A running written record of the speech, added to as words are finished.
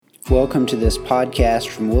Welcome to this podcast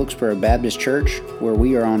from Wilkesboro Baptist Church, where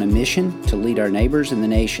we are on a mission to lead our neighbors and the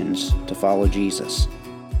nations to follow Jesus.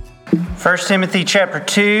 1 Timothy chapter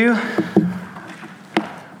 2,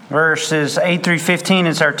 verses 8 through 15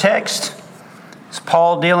 is our text. It's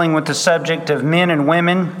Paul dealing with the subject of men and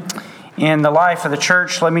women in the life of the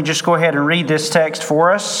church. Let me just go ahead and read this text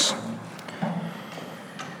for us.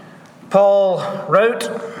 Paul wrote,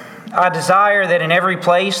 "I desire that in every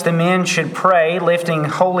place the men should pray, lifting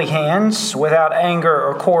holy hands without anger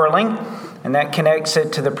or quarreling." And that connects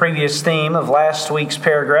it to the previous theme of last week's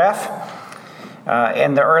paragraph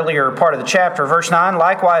and the earlier part of the chapter. Verse 9,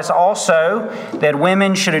 "Likewise also that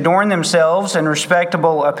women should adorn themselves in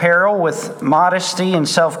respectable apparel with modesty and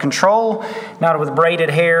self-control, not with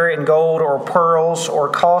braided hair and gold or pearls or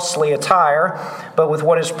costly attire, but with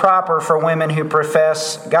what is proper for women who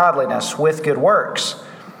profess godliness with good works.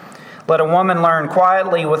 Let a woman learn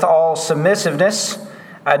quietly with all submissiveness.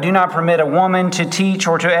 I do not permit a woman to teach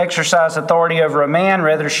or to exercise authority over a man.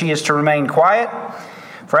 Rather, she is to remain quiet.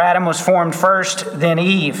 For Adam was formed first, then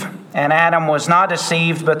Eve. And Adam was not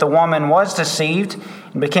deceived, but the woman was deceived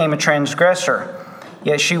and became a transgressor.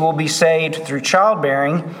 Yet she will be saved through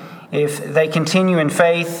childbearing if they continue in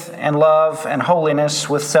faith and love and holiness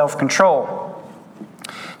with self-control."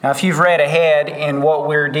 Now, if you've read ahead in what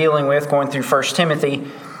we're dealing with going through 1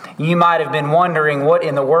 Timothy, you might have been wondering, what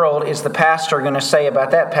in the world is the pastor going to say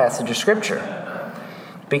about that passage of Scripture?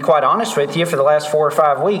 To be quite honest with you, for the last 4 or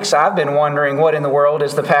 5 weeks, I've been wondering, what in the world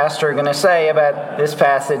is the pastor going to say about this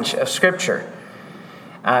passage of Scripture?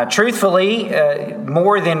 Truthfully,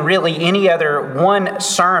 more than really any other one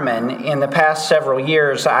sermon in the past several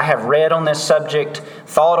years, I have read on this subject,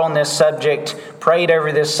 thought on this subject, prayed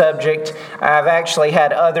over this subject. I've actually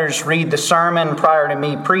had others read the sermon prior to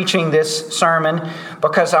me preaching this sermon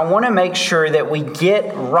because I want to make sure that we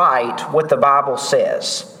get right what the Bible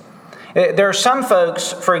says. There are some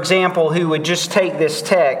folks, for example, who would just take this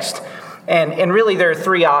text, and really there are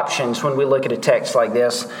 3 options when we look at a text like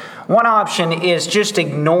this. One option is just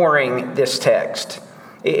ignoring this text.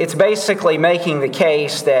 It's basically making the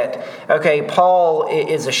case that, okay, Paul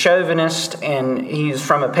is a chauvinist and he's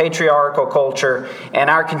from a patriarchal culture, and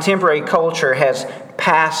our contemporary culture has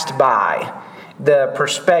passed by the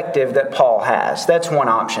perspective that Paul has. That's one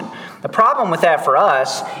option. The problem with that for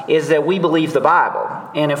us is that we believe the Bible.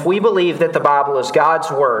 And if we believe that the Bible is God's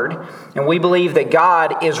Word, and we believe that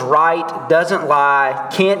God is right, doesn't lie,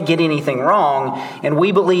 can't get anything wrong, and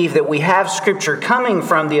we believe that we have Scripture coming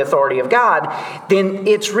from the authority of God, then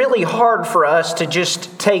it's really hard for us to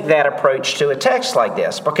just take that approach to a text like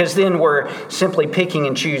this, because then we're simply picking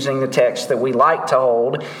and choosing the text that we like to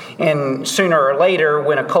hold. And sooner or later,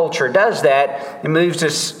 when a culture does that, it moves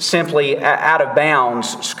us simply out of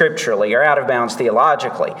bounds scripturally or out of bounds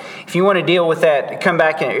theologically. If you want to deal with that, come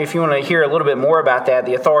back, and if you want to hear a little bit more about that,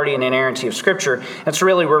 the authority and inerrancy of Scripture, that's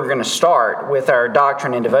really where we're going to start with our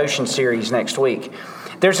Doctrine and Devotion series next week.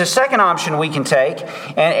 There's a second option we can take,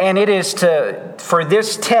 and it is for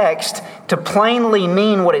this text to plainly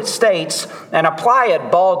mean what it states and apply it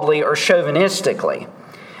baldly or chauvinistically.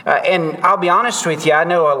 And I'll be honest with you, I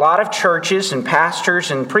know a lot of churches and pastors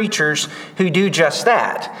and preachers who do just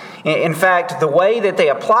that. In fact, the way that they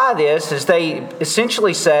apply this is they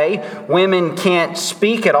essentially say women can't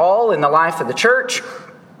speak at all in the life of the church.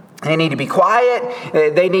 They need to be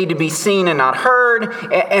quiet. They need to be seen and not heard.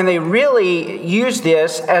 And they really use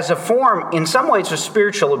this as a form, in some ways, of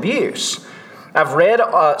spiritual abuse. I've read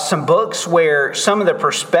some books where some of the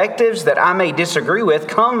perspectives that I may disagree with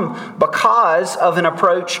come because of an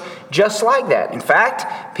approach just like that. In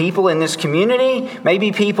fact, people in this community,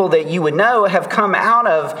 maybe people that you would know, have come out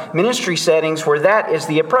of ministry settings where that is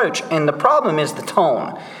the approach. And the problem is the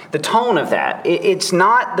tone of that. It's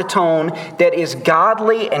not the tone that is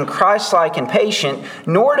godly and Christ-like and patient,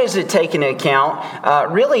 nor does it take into account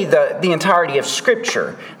really the entirety of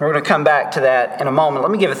Scripture. We're going to come back to that in a moment.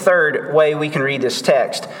 Let me give a third way we can read this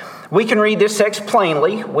text. We can read this text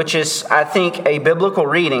plainly, which is, I think, a biblical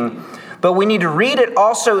reading, but we need to read it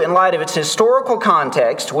also in light of its historical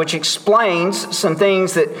context, which explains some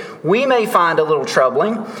things that we may find a little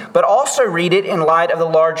troubling, but also read it in light of the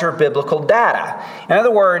larger biblical data. In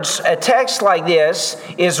other words, a text like this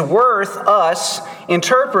is worth us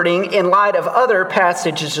interpreting in light of other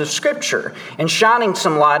passages of Scripture and shining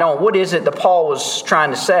some light on what is it that Paul was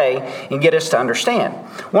trying to say and get us to understand.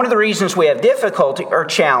 One of the reasons we have difficulty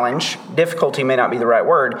may not be the right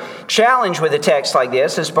word, challenge with a text like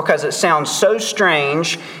this is because it sounds so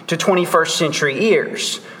strange to 21st century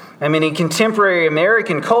ears. I mean, in contemporary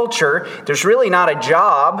American culture, there's really not a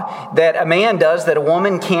job that a man does that a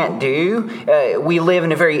woman can't do. We live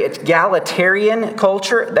in a very egalitarian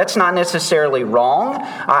culture. That's not necessarily wrong.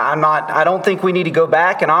 I don't think we need to go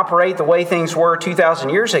back and operate the way things were 2,000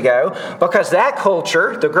 years ago, because that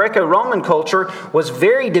culture, the Greco-Roman culture, was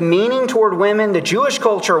very demeaning toward women. The Jewish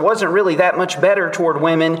culture wasn't really that much better toward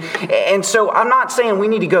women. And so I'm not saying we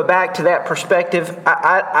need to go back to that perspective.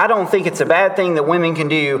 I don't think it's a bad thing that women can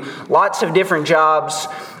do lots of different jobs.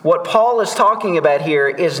 What Paul is talking about here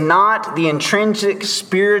is not the intrinsic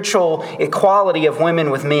spiritual equality of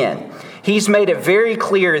women with men. He's made it very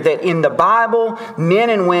clear that in the Bible,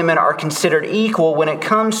 men and women are considered equal when it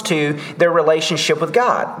comes to their relationship with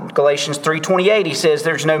God. Galatians 3:28, he says,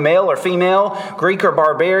 there's no male or female, Greek or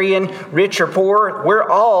barbarian, rich or poor. We're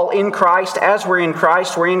all in Christ. As we're in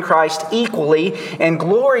Christ equally and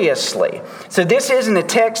gloriously. So this isn't a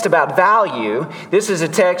text about value. This is a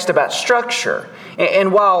text about structure.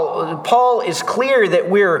 And while Paul is clear that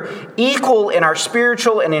we're equal in our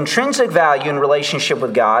spiritual and intrinsic value in relationship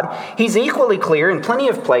with God, he's equally clear in plenty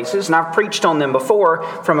of places, and I've preached on them before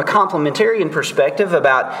from a complementarian perspective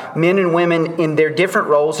about men and women in their different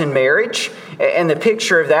roles in marriage, and the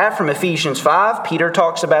picture of that from Ephesians 5. Peter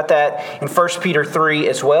talks about that in 1 Peter 3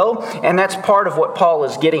 as well, and that's part of what Paul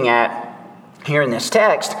is getting at here in this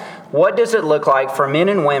text. What does it look like for men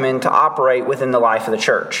and women to operate within the life of the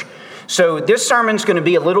church? So this sermon's going to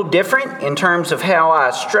be a little different in terms of how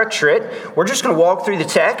I structure it. We're just going to walk through the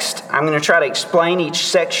text. I'm going to try to explain each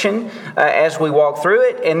section as we walk through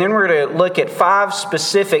it. And then we're going to look at 5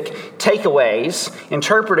 specific takeaways,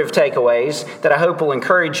 interpretive takeaways, that I hope will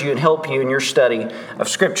encourage you and help you in your study of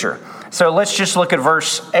Scripture. So let's just look at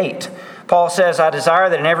verse 8. Paul says, I desire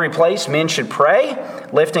that in every place men should pray,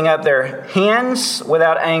 lifting up their hands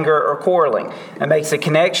without anger or quarreling. It makes a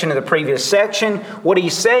connection to the previous section. What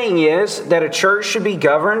he's saying is that a church should be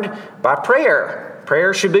governed by prayer.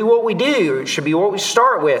 Prayer should be what we do. It should be what we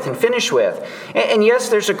start with and finish with. And yes,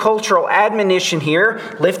 there's a cultural admonition here,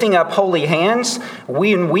 lifting up holy hands.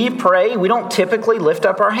 When we pray, we don't typically lift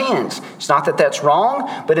up our hands. It's not that that's wrong,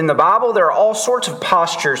 but in the Bible, there are all sorts of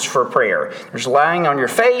postures for prayer. There's lying on your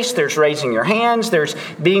face, there's raising your hands, there's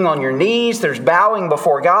being on your knees, there's bowing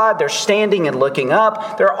before God, there's standing and looking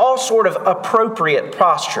up. There are all sort of appropriate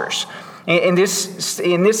postures. In this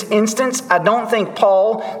instance, I don't think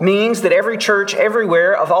Paul means that every church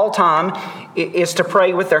everywhere of all time is to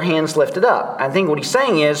pray with their hands lifted up. I think what he's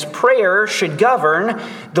saying is prayer should govern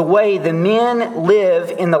the way the men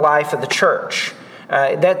live in the life of the church.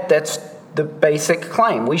 That's the basic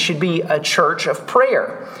claim. We should be a church of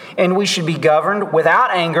prayer, and we should be governed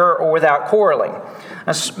without anger or without quarreling.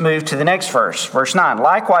 Let's move to the next verse, verse 9.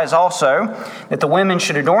 Likewise also, that the women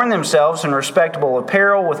should adorn themselves in respectable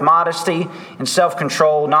apparel with modesty and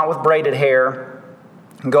self-control, not with braided hair,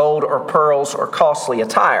 gold or pearls or costly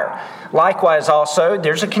attire. Likewise also,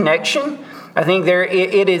 there's a connection. I think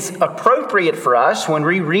it is appropriate for us when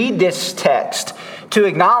we read this text to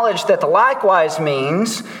acknowledge that the likewise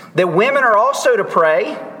means that women are also to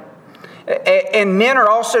pray and men are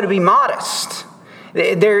also to be modest.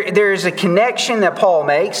 There is a connection that Paul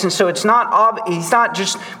makes, and so he's not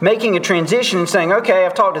just making a transition and saying, okay,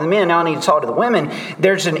 I've talked to the men, now I need to talk to the women.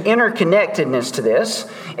 There's an interconnectedness to this,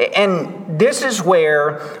 and this is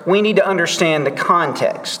where we need to understand the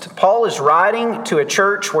context. Paul is writing to a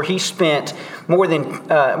church where he spent more than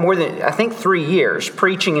I think 3 years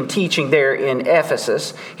preaching and teaching there in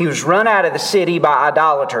Ephesus. He was run out of the city by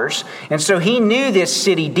idolaters, and so he knew this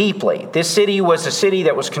city deeply. This city was a city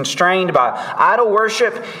that was constrained by idol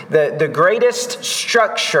worship. The greatest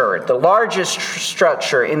structure, the largest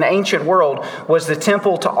structure in the ancient world was the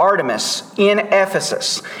temple to Artemis in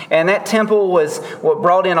Ephesus, and that temple was what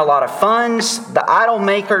brought in a lot of funds. The idol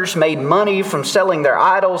makers made money from selling their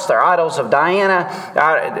idols of Diana.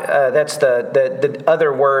 That's the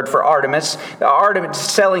other word for Artemis.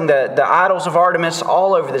 Selling the idols of Artemis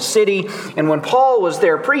all over the city. And when Paul was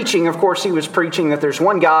there preaching, of course, he was preaching that there's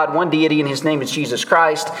one God, one deity, and his name is Jesus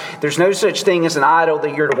Christ. There's no such thing as an idol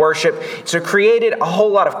that you're to worship. So it created a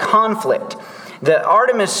whole lot of conflict. The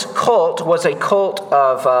Artemis cult was a cult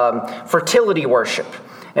of fertility worship.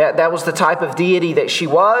 That was the type of deity that she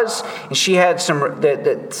was, and she had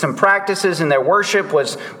some practices in their worship.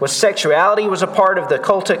 Was sexuality was a part of the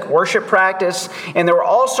cultic worship practice, and there were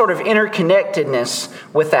all sort of interconnectedness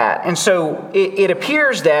with that. And so it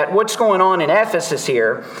appears that what's going on in Ephesus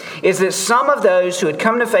here is that some of those who had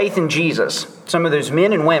come to faith in Jesus, some of those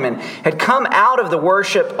men and women, had come out of the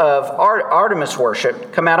worship of Artemis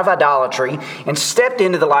worship, come out of idolatry, and stepped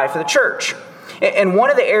into the life of the church. And one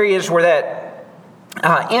of the areas where that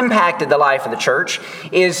impacted the life of the church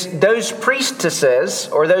is those priestesses,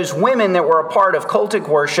 or those women that were a part of cultic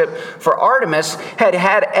worship for Artemis, had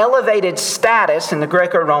elevated status in the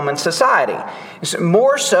Greco-Roman society.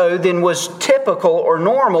 More so than was typical or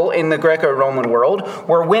normal in the Greco-Roman world,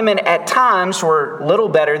 where women at times were little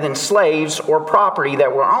better than slaves or property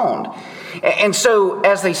that were owned. And so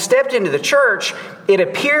as they stepped into the church, it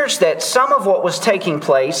appears that some of what was taking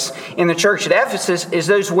place in the church at Ephesus is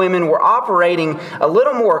those women were operating a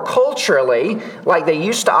little more culturally like they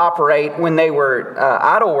used to operate when they were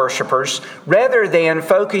idol worshipers, rather than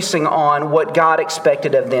focusing on what God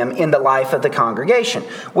expected of them in the life of the congregation,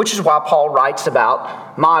 which is why Paul writes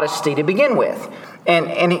about modesty to begin with.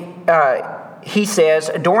 He says,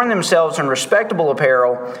 adorn themselves in respectable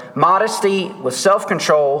apparel, modesty with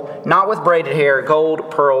self-control, not with braided hair,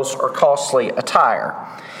 gold, pearls, or costly attire.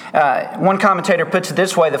 One commentator puts it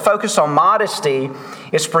this way: the focus on modesty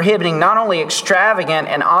is prohibiting not only extravagant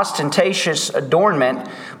and ostentatious adornment,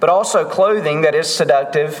 but also clothing that is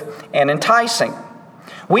seductive and enticing.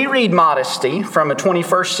 We read modesty from a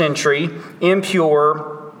 21st century,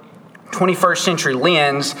 impure, 21st century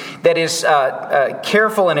lens that is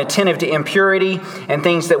careful and attentive to impurity and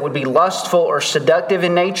things that would be lustful or seductive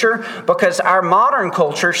in nature, because our modern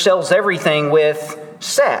culture sells everything with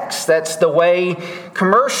sex. That's the way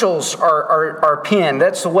commercials are penned.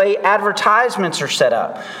 That's the way advertisements are set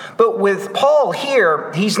up. But with Paul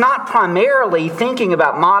here, he's not primarily thinking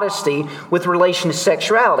about modesty with relation to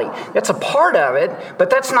sexuality. That's a part of it,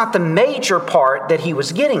 but that's not the major part that he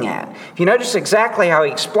was getting at. If you notice exactly how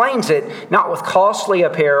he explains it, not with costly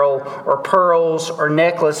apparel or pearls or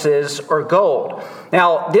necklaces or gold.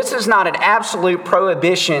 Now, this is not an absolute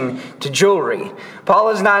prohibition to jewelry. Paul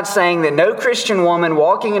is not saying that no Christian woman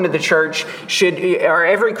walking into the church should, or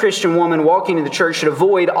every Christian woman walking into the church should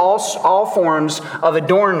avoid all forms of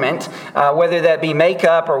adornment, whether that be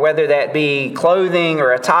makeup or whether that be clothing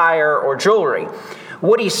or attire or jewelry.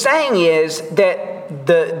 What he's saying is that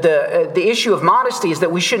the issue of modesty is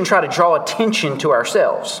that we shouldn't try to draw attention to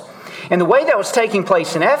ourselves. And the way that was taking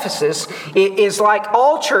place in Ephesus is like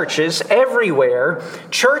all churches everywhere.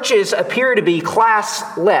 Churches appear to be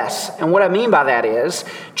classless. And what I mean by that is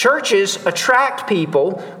churches attract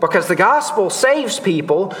people because the gospel saves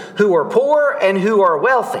people who are poor and who are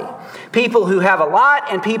wealthy. People who have a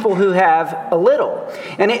lot and people who have a little.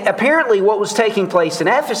 And apparently what was taking place in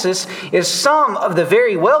Ephesus is some of the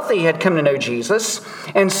very wealthy had come to know Jesus,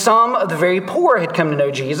 and some of the very poor had come to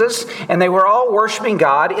know Jesus, and they were all worshiping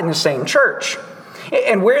God in the same church.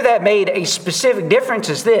 And where that made a specific difference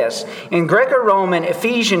is this. In Greco-Roman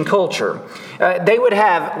Ephesian culture, they would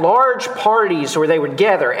have large parties where they would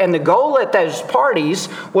gather. And the goal at those parties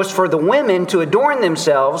was for the women to adorn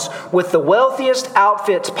themselves with the wealthiest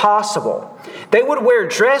outfits possible. They would wear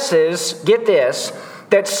dresses, get this,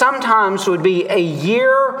 that sometimes would be a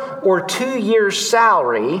year or 2 years'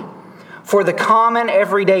 salary for the common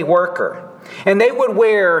everyday worker. And they would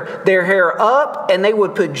wear their hair up, and they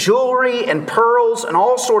would put jewelry and pearls and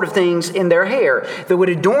all sort of things in their hair that would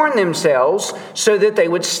adorn themselves so that they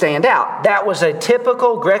would stand out. That was a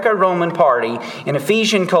typical Greco-Roman party in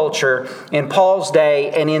Ephesian culture in Paul's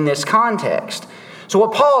day and in this context. So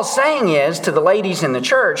what Paul is saying is to the ladies in the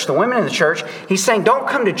church, the women in the church, he's saying don't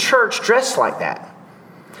come to church dressed like that.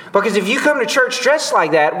 Because if you come to church dressed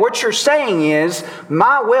like that, what you're saying is,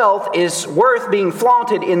 my wealth is worth being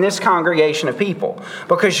flaunted in this congregation of people.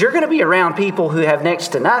 Because you're going to be around people who have next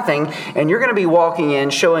to nothing, and you're going to be walking in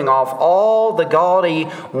showing off all the gaudy,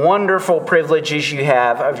 wonderful privileges you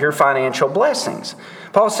have of your financial blessings.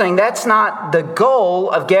 Paul's saying that's not the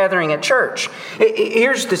goal of gathering at church.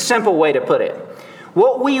 Here's the simple way to put it.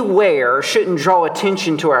 What we wear shouldn't draw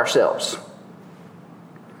attention to ourselves.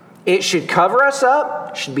 It should cover us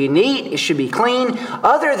up. It should be neat. It should be clean.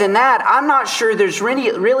 Other than that, I'm not sure there's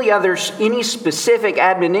really any specific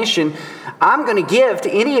admonition I'm going to give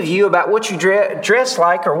to any of you about what you dress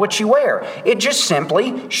like or what you wear. It just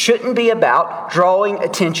simply shouldn't be about drawing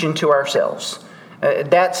attention to ourselves.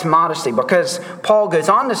 That's modesty, because Paul goes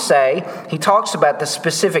on to say, he talks about the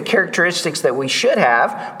specific characteristics that we should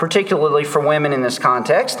have, particularly for women in this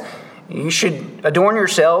context. You should adorn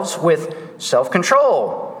yourselves with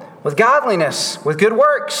self-control, with godliness, with good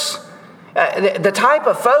works. The type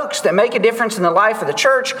of folks that make a difference in the life of the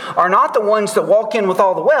church are not the ones that walk in with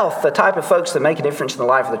all the wealth. The type of folks that make a difference in the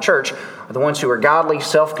life of the church are the ones who are godly,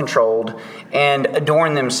 self-controlled, and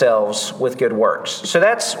adorn themselves with good works. So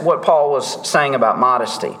that's what Paul was saying about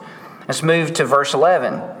modesty. Let's move to verse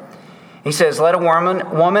 11. He says, let a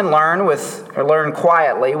woman learn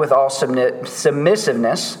quietly with all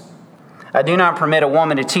submissiveness. I do not permit a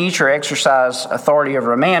woman to teach or exercise authority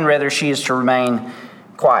over a man. Rather, she is to remain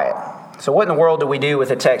quiet. So what in the world do we do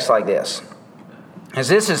with a text like this? Because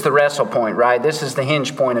this is the wrestle point, right? This is the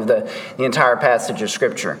hinge point of the entire passage of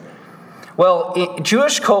Scripture. Well,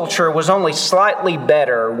 Jewish culture was only slightly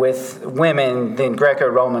better with women than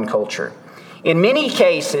Greco-Roman culture. In many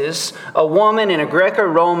cases, a woman in a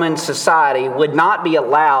Greco-Roman society would not be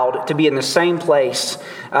allowed to be in the same place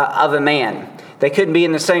of a man. They couldn't be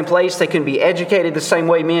in the same place. They couldn't be educated the same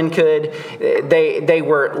way men could. They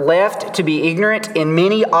were left to be ignorant in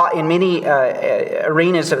many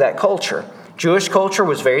arenas of that culture. Jewish culture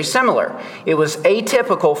was very similar. It was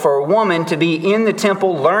atypical for a woman to be in the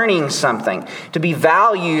temple learning something, to be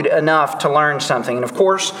valued enough to learn something. And of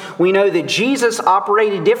course, we know that Jesus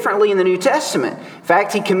operated differently in the New Testament. In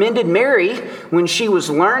fact, he commended Mary when she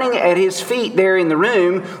was learning at his feet there in the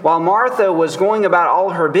room, while Martha was going about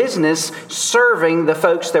all her business serving the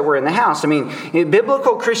folks that were in the house. I mean,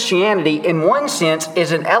 biblical Christianity, in one sense,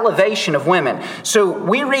 is an elevation of women. So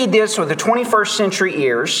we read this with the 21st century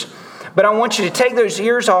ears. But I want you to take those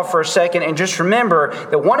ears off for a second and just remember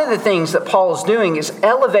that one of the things that Paul is doing is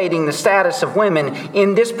elevating the status of women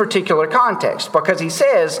in this particular context, because he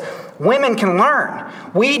says women can learn.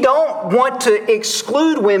 We don't want to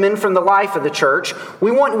exclude women from the life of the church.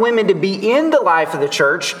 We want women to be in the life of the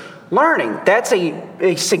church learning. That's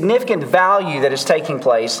a significant value that is taking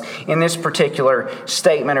place in this particular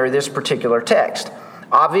statement or this particular text.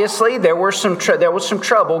 Obviously, there was some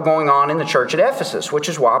trouble going on in the church at Ephesus, which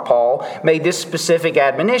is why Paul made this specific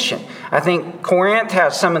admonition. I think Corinth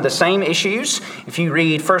has some of the same issues. If you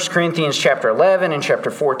read 1 Corinthians chapter 11 and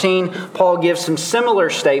chapter 14, Paul gives some similar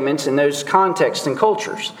statements in those contexts and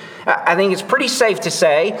cultures. I think it's pretty safe to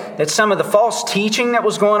say that some of the false teaching that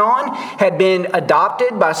was going on had been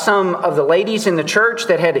adopted by some of the ladies in the church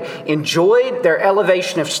that had enjoyed their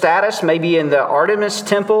elevation of status, maybe in the Artemis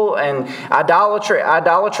temple and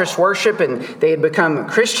idolatrous worship, and they had become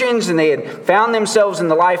Christians and they had found themselves in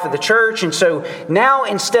the life of the church. And so now,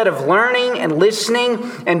 instead of learning and listening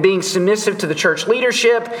and being submissive to the church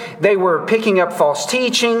leadership, they were picking up false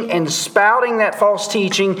teaching and spouting that false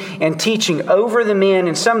teaching and teaching over the men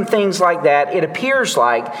and some things like that. It appears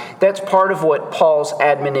like that's part of what Paul's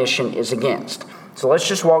admonition is against. So let's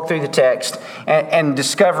just walk through the text and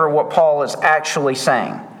discover what Paul is actually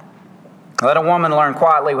saying. Let a woman learn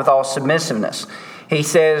quietly with all submissiveness. He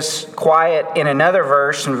says quiet in another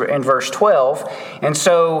verse, in verse 12. And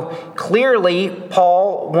so clearly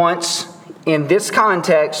Paul wants, in this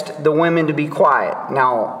context, the women to be quiet.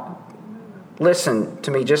 Now, listen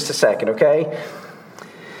to me just a second, okay?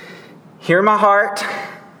 Hear my heart.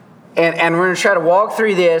 And we're going to try to walk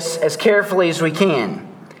through this as carefully as we can.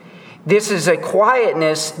 This is a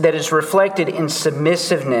quietness that is reflected in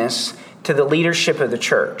submissiveness to the leadership of the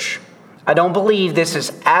church. I don't believe this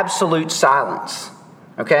is absolute silence.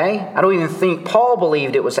 Okay? I don't even think Paul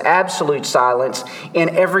believed it was absolute silence in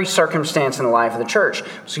every circumstance in the life of the church.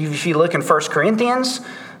 So if you look in 1 Corinthians,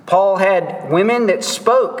 Paul had women that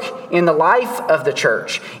spoke in the life of the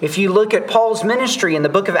church. If you look at Paul's ministry in the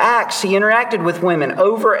book of Acts, he interacted with women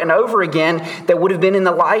over and over again that would have been in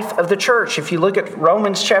the life of the church. If you look at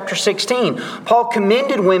Romans chapter 16, Paul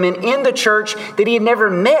commended women in the church that he had never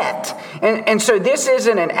met. And so this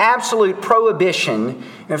isn't an absolute prohibition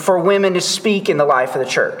for women to speak in the life of the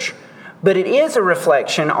church. But it is a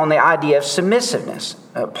reflection on the idea of submissiveness.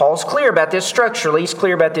 Paul's clear about this structurally. He's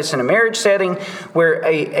clear about this in a marriage setting where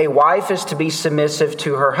a wife is to be submissive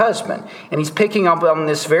to her husband. And he's picking up on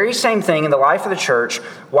this very same thing in the life of the church.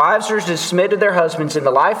 Wives are to submit to their husbands in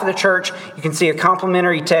the life of the church. You can see a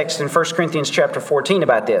complementary text in 1 Corinthians chapter 14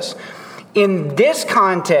 about this. In this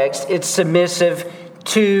context, it's submissive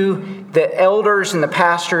to the elders and the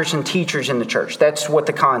pastors and teachers in the church. That's what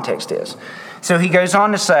the context is. So he goes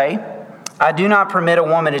on to say, I do not permit a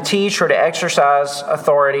woman to teach or to exercise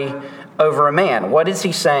authority over a man. What is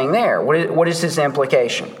he saying there? What is his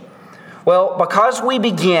implication? Well, because we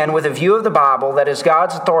begin with a view of the Bible that is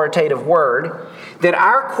God's authoritative word, then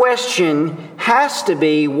our question has to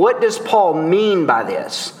be, what does Paul mean by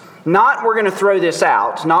this? Not we're going to throw this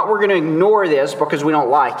out, not we're going to ignore this because we don't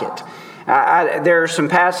like it. There are some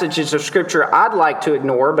passages of Scripture I'd like to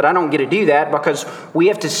ignore, but I don't get to do that because we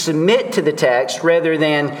have to submit to the text rather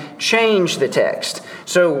than change the text.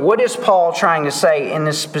 So what is Paul trying to say in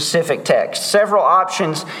this specific text? Several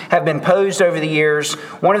options have been posed over the years.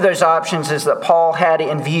 One of those options is that Paul had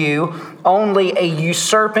in view only a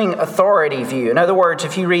usurping authority view. In other words,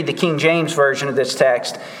 if you read the King James Version of this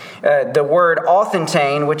text, the word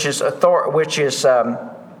authentane, which is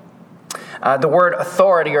The word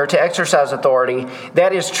authority, or to exercise authority,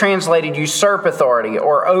 that is translated usurp authority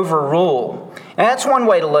or overrule. And that's one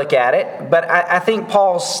way to look at it, but I think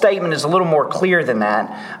Paul's statement is a little more clear than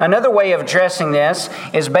that. Another way of addressing this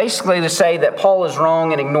is basically to say that Paul is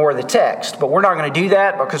wrong and ignore the text. But we're not going to do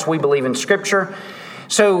that because we believe in Scripture.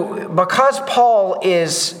 So because Paul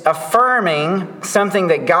is affirming something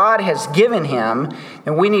that God has given him,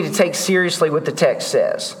 and we need to take seriously what the text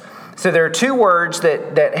says. So there are two words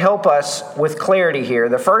that help us with clarity here.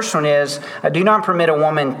 The first one is, I do not permit a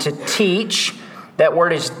woman to teach. That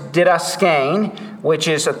word is didaskane, which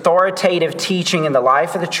is authoritative teaching in the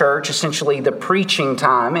life of the church, essentially the preaching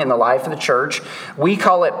time in the life of the church. We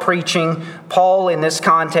call it preaching. Paul, in this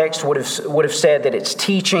context, would have said that it's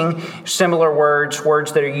teaching. Similar words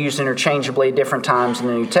that are used interchangeably at different times in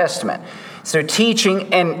the New Testament. So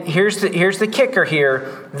teaching, and here's the kicker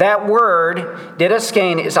here. That word,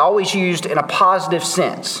 didaskane, is always used in a positive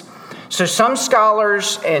sense. So some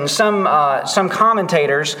scholars and some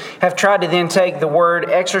commentators have tried to then take the word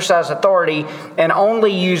exercise authority and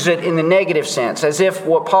only use it in the negative sense, as if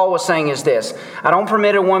what Paul was saying is this: I don't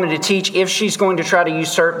permit a woman to teach if she's going to try to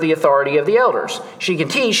usurp the authority of the elders. She can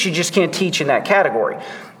teach, she just can't teach in that category.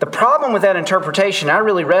 The problem with that interpretation, I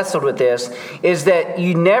really wrestled with this, is that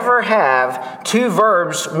you never have two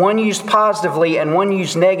verbs, one used positively and one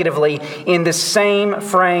used negatively, in the same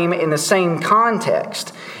frame, in the same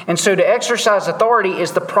context. And so to exercise authority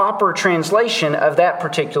is the proper translation of that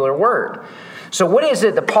particular word. So what is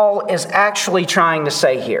it that Paul is actually trying to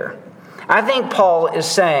say here? I think Paul is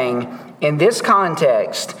saying, in this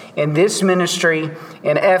context, in this ministry,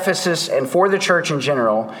 in Ephesus, and for the church in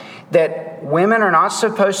general, that women are not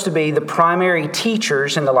supposed to be the primary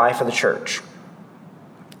teachers in the life of the church.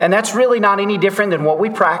 And that's really not any different than what we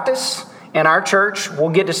practice in our church.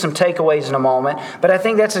 We'll get to some takeaways in a moment, but I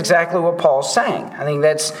think that's exactly what Paul's saying. I think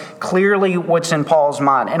that's clearly what's in Paul's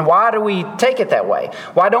mind. And why do we take it that way?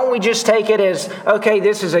 Why don't we just take it as, okay,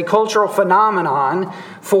 this is a cultural phenomenon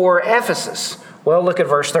for Ephesus? Well, look at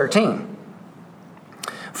verse 13.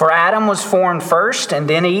 For Adam was formed first, and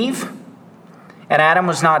then Eve. And Adam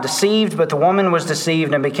was not deceived, but the woman was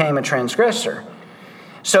deceived and became a transgressor.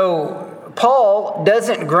 So Paul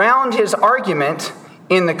doesn't ground his argument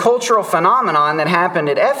in the cultural phenomenon that happened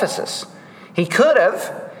at Ephesus. He could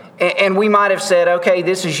have, and we might have said, okay,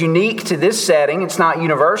 this is unique to this setting. It's not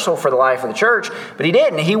universal for the life of the church. But he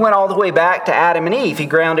didn't. He went all the way back to Adam and Eve. He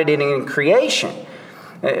grounded it in creation.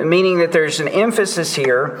 Meaning that there's an emphasis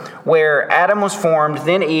here where Adam was formed,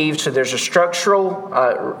 then Eve, so there's a structural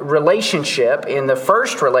relationship in the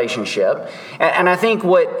first relationship. And I think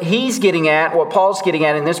what he's getting at, what Paul's getting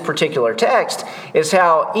at in this particular text, is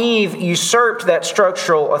how Eve usurped that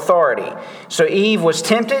structural authority. So Eve was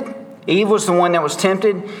tempted. Eve was the one that was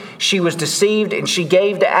tempted. She was deceived, and she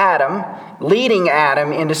gave to Adam, leading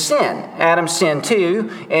Adam into sin. Adam sinned too,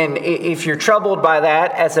 and if you're troubled by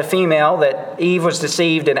that as a female, that Eve was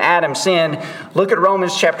deceived and Adam sinned, look at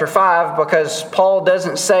Romans chapter 5, because Paul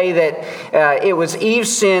doesn't say that it was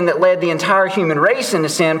Eve's sin that led the entire human race into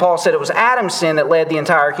sin. Paul said it was Adam's sin that led the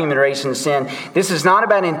entire human race into sin. This is not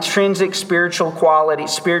about intrinsic spiritual equality.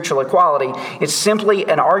 It's simply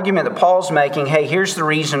an argument that Paul's making. Hey, here's the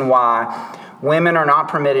reason why women are not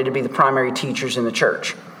permitted to be the primary teachers in the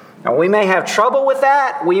church. Now, we may have trouble with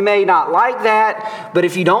that. We may not like that. But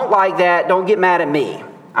if you don't like that, don't get mad at me.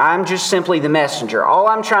 I'm just simply the messenger. All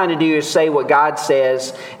I'm trying to do is say what God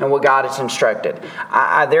says and what God has instructed.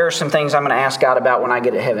 There are some things I'm going to ask God about when I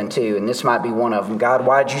get to heaven too, and this might be one of them. God,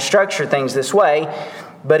 why did you structure things this way?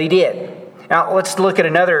 But he did. Now, let's look at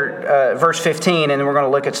another verse 15, and then we're going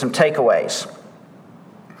to look at some takeaways.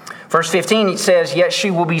 Verse 15, it says, yet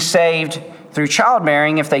she will be saved through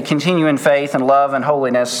childbearing if they continue in faith and love and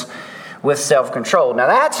holiness with self-control. Now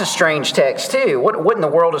that's a strange text too. What in the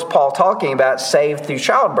world is Paul talking about, saved through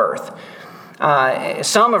childbirth?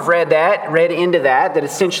 Some have read into that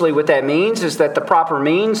essentially what that means is that the proper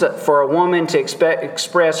means for a woman to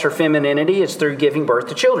express her femininity is through giving birth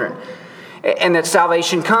to children. And that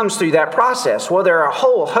salvation comes through that process. Well, there are a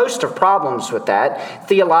whole host of problems with that,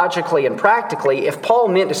 theologically and practically. If Paul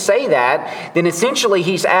meant to say that, then essentially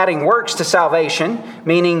he's adding works to salvation,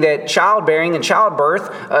 meaning that childbearing and childbirth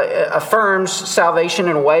affirms salvation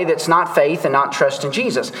in a way that's not faith and not trust in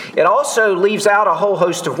Jesus. It also leaves out a whole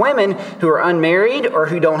host of women who are unmarried or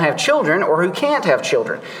who don't have children or who can't have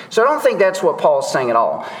children. So I don't think that's what Paul's saying at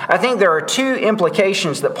all. I think there are two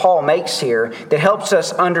implications that Paul makes here that helps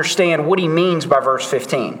us understand what he means by verse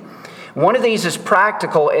 15. One of these is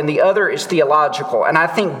practical and the other is theological. And I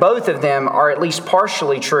think both of them are at least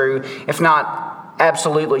partially true, if not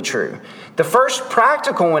absolutely true. The first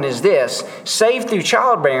practical one is this: saved through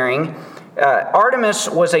childbearing Artemis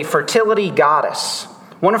was a fertility goddess.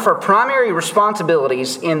 One of her primary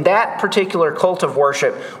responsibilities in that particular cult of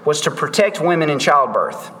worship was to protect women in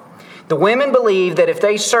childbirth. The women believed that if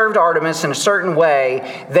they served Artemis in a certain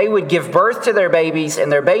way, they would give birth to their babies,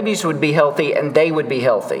 and their babies would be healthy, and they would be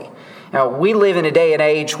healthy. Now, we live in a day and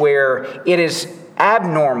age where it is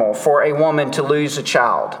abnormal for a woman to lose a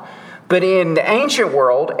child. But in the ancient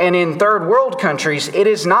world and in third world countries, it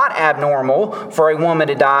is not abnormal for a woman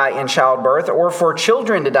to die in childbirth or for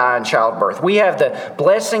children to die in childbirth. We have the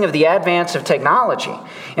blessing of the advance of technology.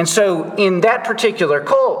 And so in that particular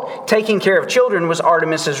cult, taking care of children was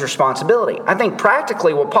Artemis's responsibility. I think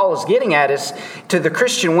practically what Paul is getting at is to the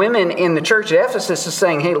Christian women in the church at Ephesus is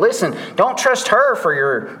saying, hey, listen, don't trust her for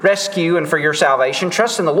your rescue and for your salvation.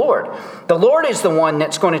 Trust in the Lord. The Lord is the one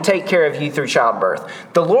that's going to take care of you through childbirth.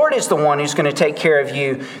 The Lord is the one who's going to take care of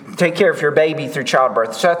you, take care of your baby through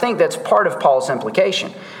childbirth. So I think that's part of Paul's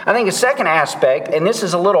implication. I think a second aspect, and this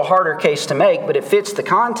is a little harder case to make, but it fits the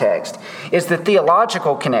context, is the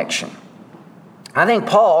theological connection. I think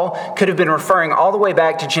Paul could have been referring all the way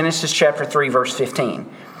back to Genesis chapter 3, verse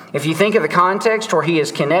 15. If you think of the context where he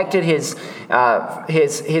has connected his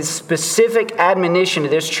specific admonition to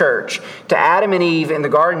this church to Adam and Eve in the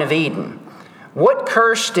Garden of Eden, what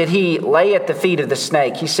curse did he lay at the feet of the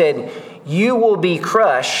snake? He said, you will be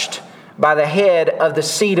crushed by the head of the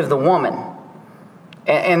seed of the woman.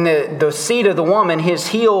 And the seed of the woman, his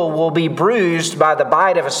heel will be bruised by the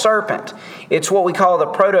bite of a serpent. It's what we call the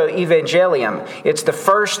proto-evangelium. It's the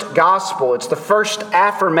first gospel. It's the first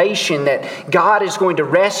affirmation that God is going to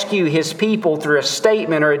rescue his people through a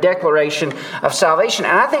statement or a declaration of salvation.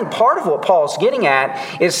 And I think part of what Paul's getting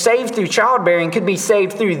at is saved through childbearing could be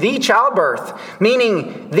saved through the childbirth,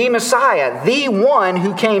 meaning the Messiah, the one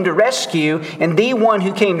who came to rescue and the one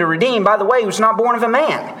who came to redeem. By the way, he was not born of a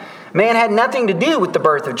man. Man had nothing to do with the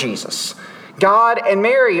birth of Jesus. God and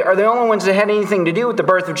Mary are the only ones that had anything to do with the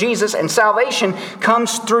birth of Jesus, and salvation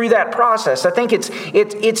comes through that process. I think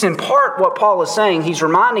it's in part what Paul is saying. He's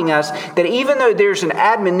reminding us that even though there's an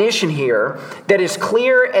admonition here that is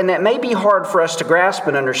clear and that may be hard for us to grasp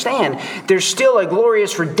and understand, there's still a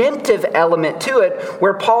glorious redemptive element to it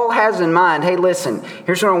where Paul has in mind, hey, listen,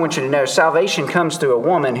 here's what I want you to know. Salvation comes through a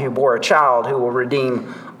woman who bore a child who will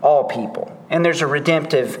redeem all people. And there's a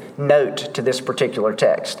redemptive note to this particular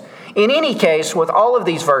text. In any case, with all of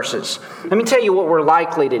these verses, let me tell you what we're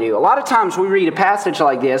likely to do. A lot of times we read a passage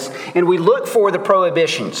like this and we look for the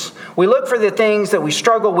prohibitions. We look for the things that we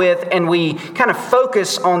struggle with and we kind of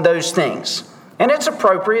focus on those things. And it's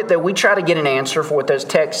appropriate that we try to get an answer for what those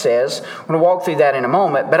text says. I'm going to walk through that in a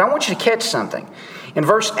moment, but I want you to catch something. In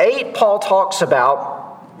verse 8, Paul talks about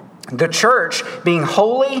the church being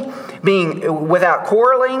holy, being without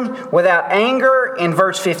quarreling, without anger. In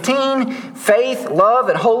verse 15, faith, love,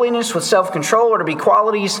 and holiness with self-control are to be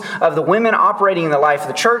qualities of the women operating in the life of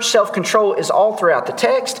the church. Self-control is all throughout the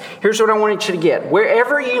text. Here's what I want you to get.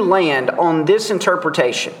 Wherever you land on this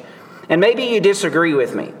interpretation, and maybe you disagree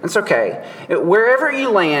with me, that's okay. Wherever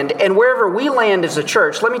you land, and wherever we land as a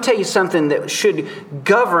church, let me tell you something that should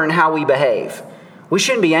govern how we behave. We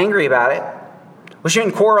shouldn't be angry about it. We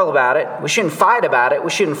shouldn't quarrel about it. We shouldn't fight about it.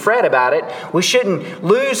 We shouldn't fret about it. We shouldn't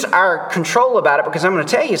lose our control about it, because I'm going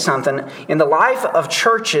to tell you something. In the life of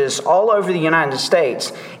churches all over the United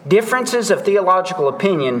States, differences of theological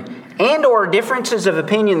opinion and or differences of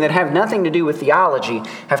opinion that have nothing to do with theology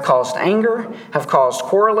have caused anger, have caused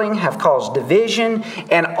quarreling, have caused division,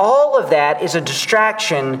 and all of that is a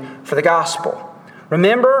distraction for the gospel.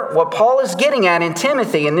 Remember, what Paul is getting at in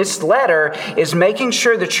Timothy in this letter is making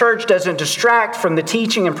sure the church doesn't distract from the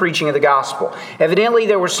teaching and preaching of the gospel. Evidently,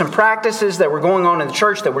 there were some practices that were going on in the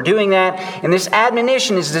church that were doing that, and this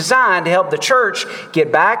admonition is designed to help the church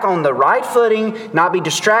get back on the right footing, not be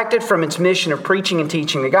distracted from its mission of preaching and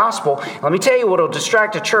teaching the gospel. Let me tell you what will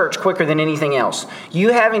distract a church quicker than anything else.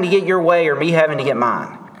 You having to get your way or me having to get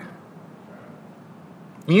mine.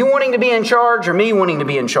 You wanting to be in charge or me wanting to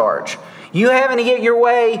be in charge. You having to get your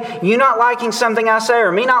way, you not liking something I say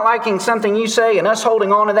or me not liking something you say, and us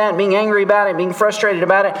holding on to that and being angry about it, being frustrated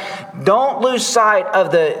about it. Don't lose sight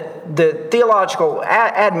of the theological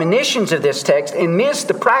admonitions of this text and miss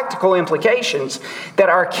the practical implications that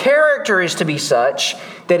our character is to be such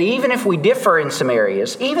that even if we differ in some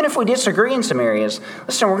areas, even if we disagree in some areas,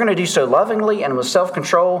 listen, we're going to do so lovingly and with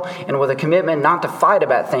self-control and with a commitment not to fight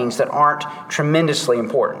about things that aren't tremendously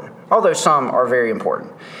important, although some are very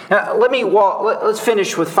important. Now, let's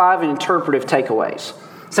finish with 5 interpretive takeaways.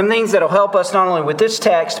 Some things that will help us not only with this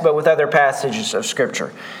text, but with other passages of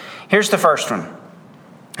Scripture. Here's the first one.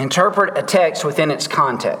 Interpret a text within its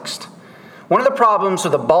context. One of the problems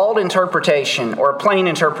with a bald interpretation or a plain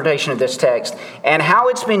interpretation of this text and how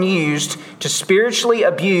it's been used to spiritually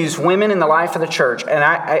abuse women in the life of the church, and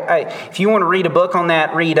if you want to read a book on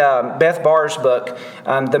that, read Beth Barr's book,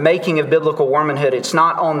 The Making of Biblical Womanhood. It's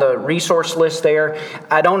not on the resource list there.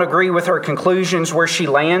 I don't agree with her conclusions where she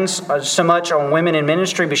lands so much on women in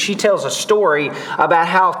ministry, but she tells a story about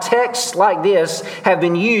how texts like this have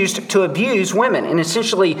been used to abuse women and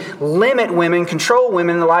essentially limit women, control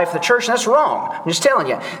women in the life of the church. And that's wrong. I'm just telling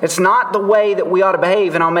you. It's not the way that we ought to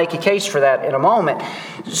behave, and I'll make a case for that in a moment.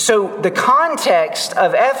 So the context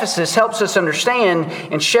of Ephesus helps us understand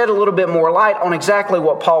and shed a little bit more light on exactly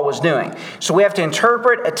what Paul was doing. So we have to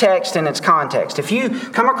interpret a text in its context. If you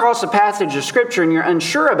come across a passage of Scripture and you're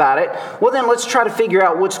unsure about it, well then let's try to figure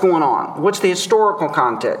out what's going on. What's the historical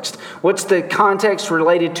context? What's the context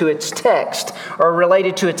related to its text or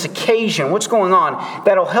related to its occasion? What's going on?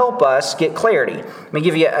 That'll help us get clarity. Let me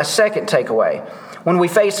give you a second takeaway. When we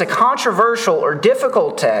face a controversial or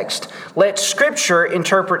difficult text, let Scripture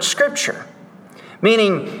interpret Scripture.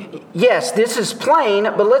 Meaning, yes, this is plain,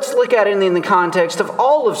 but let's look at it in the context of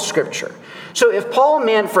all of Scripture. So if Paul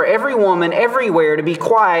meant for every woman everywhere to be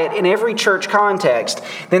quiet in every church context,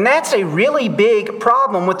 then that's a really big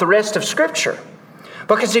problem with the rest of Scripture.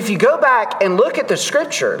 Because if you go back and look at the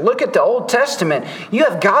Scripture, look at the Old Testament, you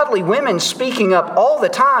have godly women speaking up all the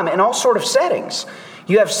time in all sort of settings.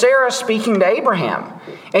 You have Sarah speaking to Abraham,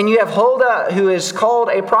 and you have Huldah, who is called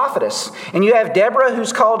a prophetess, and you have Deborah,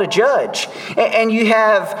 who's called a judge, and you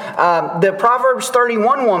have the Proverbs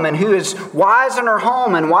 31 woman who is wise in her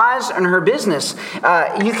home and wise in her business.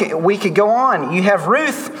 We could go on. You have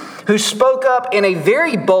Ruth, who spoke up in a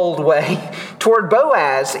very bold way toward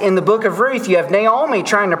Boaz in the book of Ruth. You have Naomi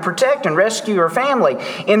trying to protect and rescue her family.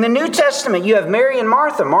 In the New Testament, you have Mary and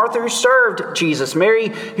Martha. Martha who served Jesus, Mary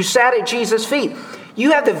who sat at Jesus' feet.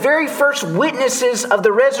 You have the very first witnesses of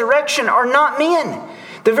the resurrection are not men.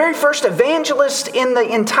 The very first evangelists in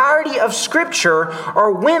the entirety of Scripture are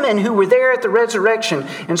women who were there at the resurrection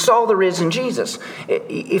and saw the risen Jesus.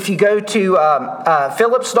 If you go to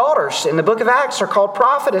Philip's daughters in the book of Acts are called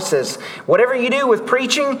prophetesses. Whatever you do with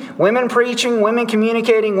preaching, women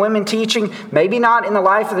communicating, women teaching, maybe not in the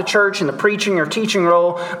life of the church in the preaching or teaching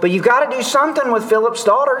role, but you've got to do something with Philip's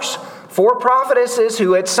daughters. 4 prophetesses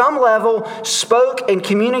who at some level spoke and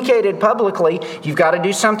communicated publicly. You've got to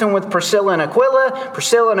do something with Priscilla and Aquila.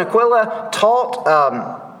 Priscilla and Aquila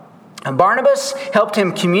taught Barnabas, helped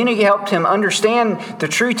him communicate, helped him understand the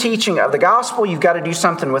true teaching of the gospel. You've got to do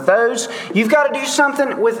something with those. You've got to do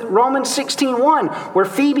something with Romans 16:1, where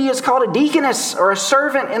Phoebe is called a deaconess or a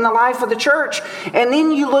servant in the life of the church. And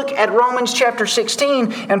then you look at Romans chapter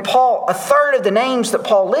 16, and Paul, a third of the names that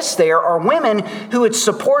Paul lists there are women who had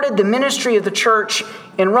supported the ministry of the church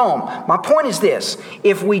in Rome. My point is this: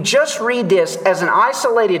 if we just read this as an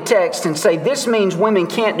isolated text and say this means women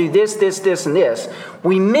can't do this, this, and this,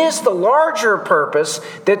 we miss the larger purpose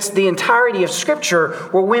that's the entirety of Scripture,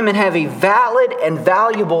 where women have a valid and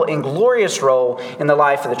valuable and glorious role in the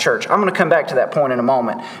life of the church. I'm going to come back to that point in a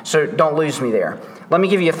moment, so don't lose me there. Let me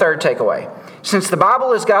give you a third takeaway. Since the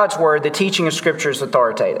Bible is God's Word, the teaching of Scripture is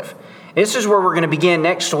authoritative. This is where we're going to begin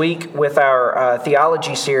next week with our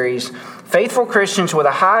theology series. Faithful Christians with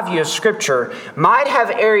a high view of Scripture might have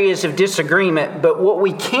areas of disagreement, but what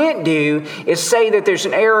we can't do is say that there's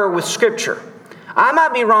an error with Scripture. I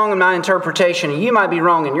might be wrong in my interpretation, and you might be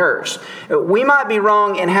wrong in yours. We might be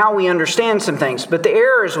wrong in how we understand some things, but the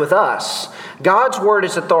error is with us. God's Word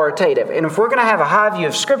is authoritative, and if we're going to have a high view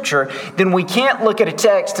of Scripture, then we can't look at a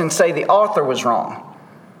text and say the author was wrong.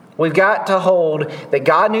 We've got to hold that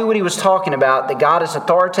God knew what He was talking about, that God is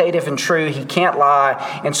authoritative and true, He can't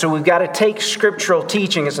lie, and so we've got to take scriptural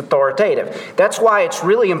teaching as authoritative. That's why it's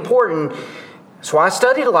really important. That's why I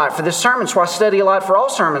studied a lot for this sermon. That's why I study a lot for all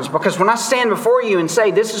sermons, because when I stand before you and say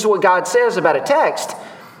this is what God says about a text,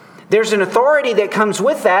 there's an authority that comes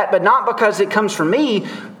with that, but not because it comes from me,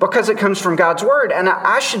 because it comes from God's Word, and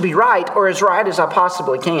I should be right, or as right as I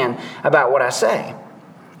possibly can, about what I say.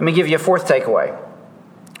 Let me give you a fourth takeaway.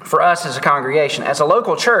 For us as a congregation, as a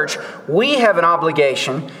local church, we have an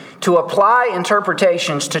obligation to apply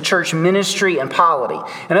interpretations to church ministry and polity.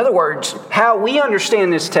 In other words, how we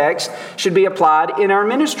understand this text should be applied in our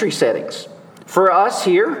ministry settings. For us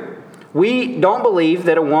here, we don't believe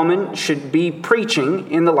that a woman should be preaching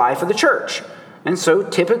in the life of the church. And so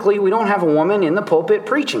typically we don't have a woman in the pulpit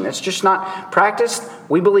preaching. That's just not practiced.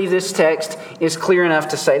 We believe this text is clear enough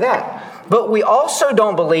to say that. But we also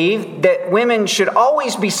don't believe that women should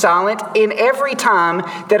always be silent in every time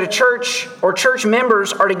that a church or church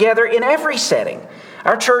members are together in every setting.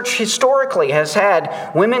 Our church historically has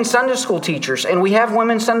had women Sunday school teachers, and we have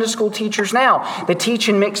women Sunday school teachers now that teach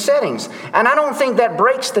in mixed settings. And I don't think that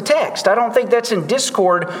breaks the text. I don't think that's in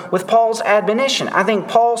discord with Paul's admonition. I think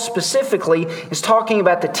Paul specifically is talking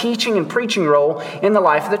about the teaching and preaching role in the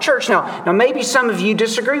life of the church. Now maybe some of you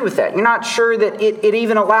disagree with that. You're not sure that it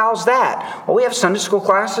even allows that. Well, we have Sunday school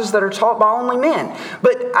classes that are taught by only men.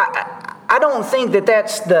 But I don't think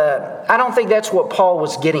that's what Paul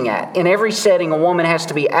was getting at. In every setting, a woman has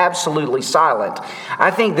to be absolutely silent.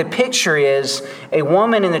 I think the picture is a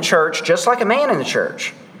woman in the church, just like a man in the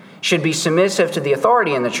church, should be submissive to the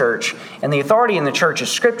authority in the church, and the authority in the church is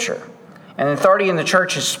Scripture. And the authority in the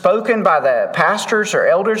church is spoken by the pastors or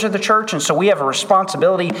elders of the church, and so we have a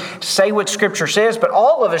responsibility to say what Scripture says, but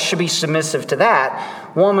all of us should be submissive to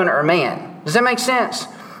that, woman or man. Does that make sense?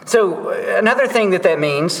 So another thing that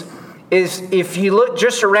means is if you look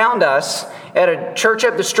just around us at a church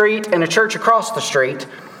up the street and a church across the street,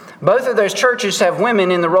 both of those churches have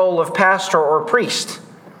women in the role of pastor or priest.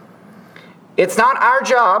 It's not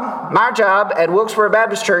my job at Wilkesboro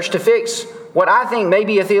Baptist Church to fix what I think may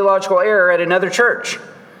be a theological error at another church.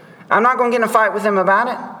 I'm not going to get in a fight with them about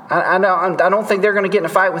it. I don't think they're going to get in a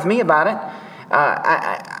fight with me about it.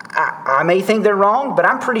 I may think they're wrong, but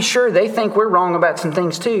I'm pretty sure they think we're wrong about some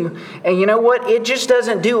things too. And you know what? It just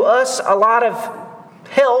doesn't do us a lot of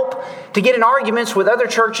help to get in arguments with other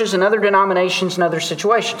churches and other denominations and other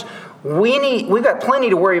situations. We've got plenty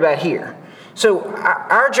to worry about here. So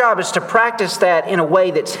our job is to practice that in a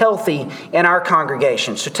way that's healthy in our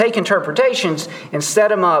congregation. So take interpretations and set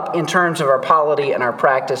them up in terms of our polity and our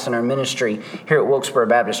practice and our ministry here at Wilkesboro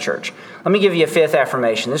Baptist Church. Let me give you a fifth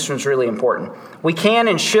affirmation. This one's really important. We can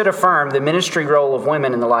and should affirm the ministry role of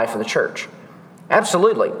women in the life of the church.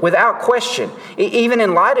 Absolutely, without question, even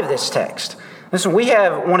in light of this text. Listen, we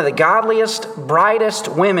have one of the godliest, brightest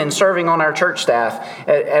women serving on our church staff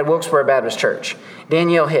at Wilkesboro Baptist Church,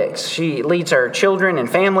 Danielle Hicks. She leads our children and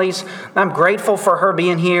families. I'm grateful for her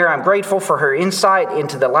being here. I'm grateful for her insight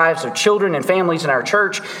into the lives of children and families in our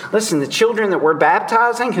church. Listen, the children that we're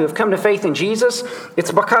baptizing who have come to faith in Jesus,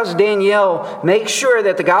 it's because Danielle makes sure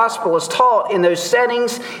that the gospel is taught in those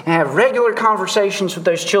settings and have regular conversations with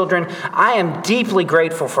those children. I am deeply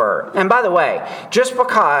grateful for her. And by the way, just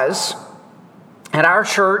because at our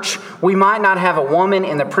church, we might not have a woman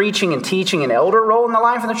in the preaching and teaching and elder role in the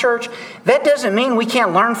life of the church, that doesn't mean we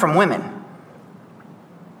can't learn from women.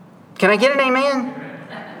 Can I get an amen?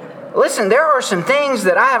 Listen, there are some things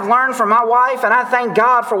that I have learned from my wife, and I thank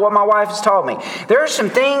God for what my wife has taught me. There are some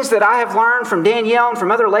things that I have learned from Danielle and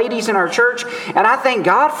from other ladies in our church, and I thank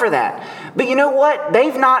God for that. But you know what?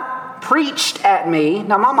 They've not preached at me.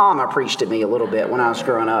 Now, my mama preached at me a little bit when I was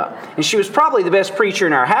growing up, and she was probably the best preacher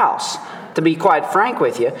in our house, to be quite frank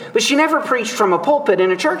with you, but she never preached from a pulpit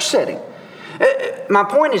in a church setting. My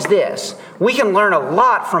point is this. We can learn a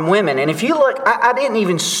lot from women. And if you look, I didn't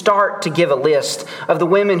even start to give a list of the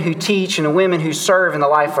women who teach and the women who serve in the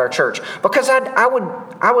life of our church. Because I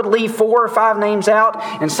would leave 4 or 5 names out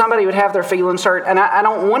and somebody would have their feelings hurt. And I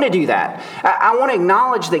don't want to do that. I want to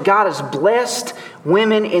acknowledge that God has blessed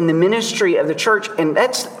women in the ministry of the church. And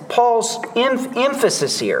that's Paul's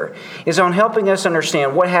emphasis here, is on helping us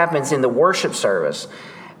understand what happens in the worship service.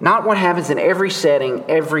 Not what happens in every setting,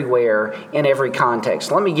 everywhere, in every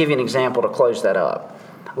context. Let me give you an example to close that up.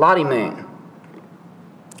 Lottie Moon.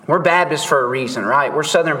 We're Baptists for a reason, right? We're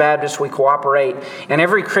Southern Baptists. We cooperate. And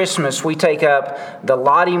every Christmas, we take up the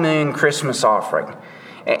Lottie Moon Christmas offering.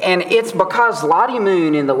 And it's because Lottie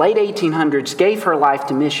Moon in the late 1800s gave her life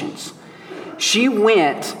to missions. She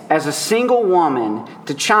went as a single woman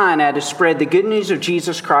to China to spread the good news of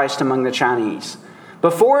Jesus Christ among the Chinese.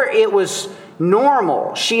 Before it was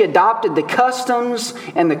normal, she adopted the customs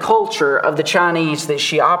and the culture of the Chinese that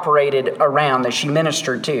she operated around, that she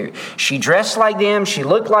ministered to. She dressed like them, she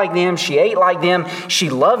looked like them, she ate like them,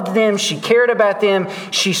 she loved them, she cared about them,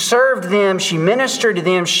 she served them, she ministered to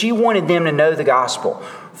them, she wanted them to know the gospel.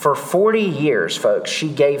 For 40 years, folks, she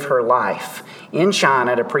gave her life in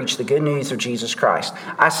China to preach the good news of Jesus Christ.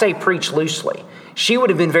 I say preach loosely. She would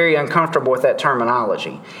have been very uncomfortable with that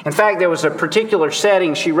terminology. In fact, there was a particular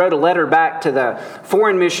setting. She wrote a letter back to the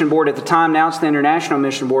Foreign Mission Board at the time. Now it's the International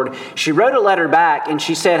Mission Board. She wrote a letter back and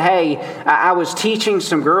she said, "Hey, I was teaching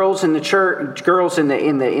some girls in the church, girls in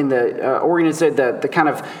the organization, the kind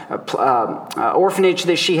of orphanage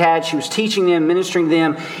that she had. She was teaching them, ministering to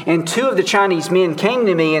them, and 2 of the Chinese men came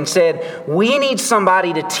to me and said, 'We need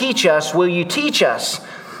somebody to teach us. Will you teach us?'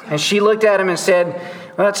 And she looked at him and said,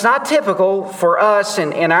 well, it's not typical for us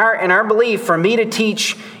in our belief for me to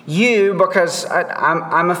teach you because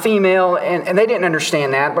I'm a female, and they didn't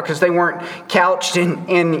understand that because they weren't couched in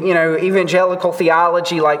evangelical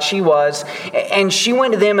theology like she was. And she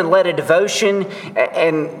went to them and led a devotion,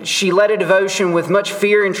 and she led a devotion with much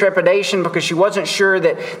fear and trepidation because she wasn't sure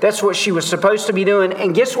that that's what she was supposed to be doing.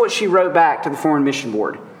 And guess what she wrote back to the Foreign Mission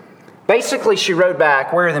Board? Basically, she wrote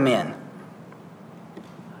back, "Where are the men?"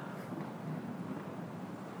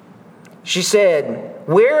 She said,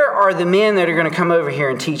 "Where are the men that are going to come over here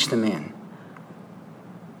and teach the men?"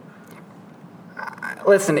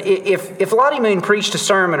 Listen, if Lottie Moon preached a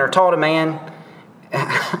sermon or taught a man,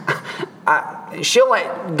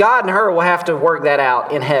 God and her will have to work that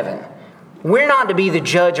out in heaven. We're not to be the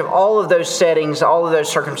judge of all of those settings, all of those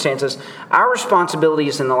circumstances. Our responsibility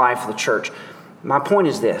is in the life of the church. My point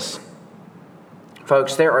is this.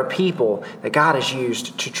 Folks, there are people that God has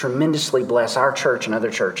used to tremendously bless our church and other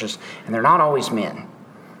churches, and they're not always men.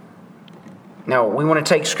 No, we want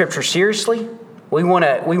to take Scripture seriously. We want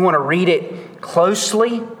to read it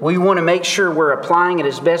closely. We want to make sure we're applying it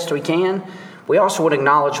as best we can. We also want to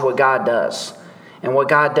acknowledge what God does and what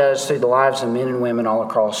God does through the lives of men and women all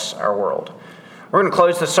across our world. We're going to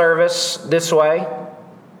close the service this way.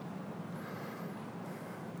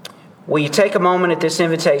 Will you take a moment at this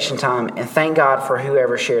invitation time and thank God for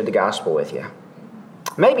whoever shared the gospel with you?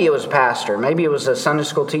 Maybe it was a pastor. Maybe it was a Sunday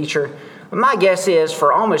school teacher. But my guess is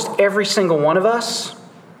for almost every single one of us,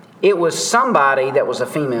 it was somebody that was a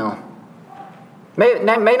female. May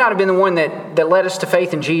not have been the one that led us to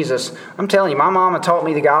faith in Jesus. I'm telling you, my mama taught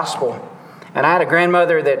me the gospel. And I had a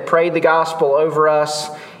grandmother that prayed the gospel over us,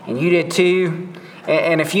 and you did too.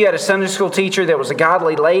 And if you had a Sunday school teacher that was a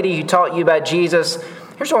godly lady who taught you about Jesus,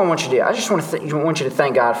 here's what I want you to do. I just want you to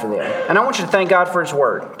thank God for them. And I want you to thank God for His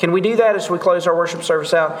Word. Can we do that as we close our worship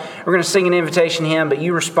service out? We're going to sing an invitation hymn, but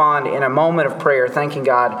you respond in a moment of prayer, thanking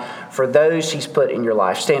God for those He's put in your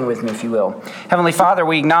life. Stand with me if you will. Heavenly Father,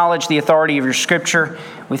 we acknowledge the authority of your Scripture.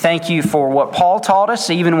 We thank you for what Paul taught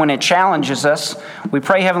us, even when it challenges us. We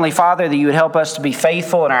pray, Heavenly Father, that you would help us to be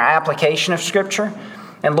faithful in our application of Scripture.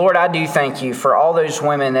 And Lord, I do thank you for all those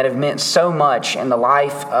women that have meant so much in the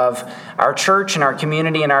life of our church and our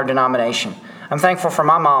community and our denomination. I'm thankful for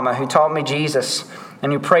my mama who taught me Jesus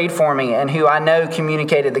and who prayed for me and who I know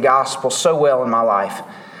communicated the gospel so well in my life.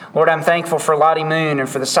 Lord, I'm thankful for Lottie Moon and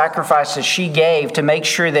for the sacrifices she gave to make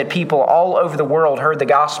sure that people all over the world heard the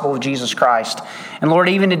gospel of Jesus Christ. And Lord,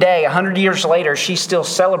 even today, 100 years later, she's still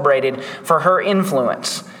celebrated for her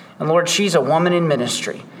influence. And Lord, she's a woman in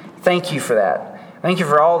ministry. Thank you for that. Thank you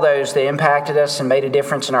for all those that impacted us and made a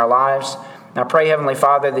difference in our lives. And I pray, Heavenly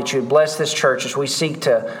Father, that you would bless this church as we seek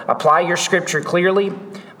to apply your Scripture clearly,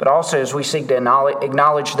 but also as we seek to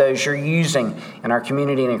acknowledge those you're using in our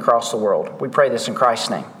community and across the world. We pray this in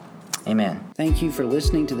Christ's name. Amen. Thank you for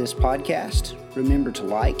listening to this podcast. Remember to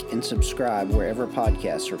like and subscribe wherever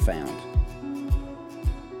podcasts are found.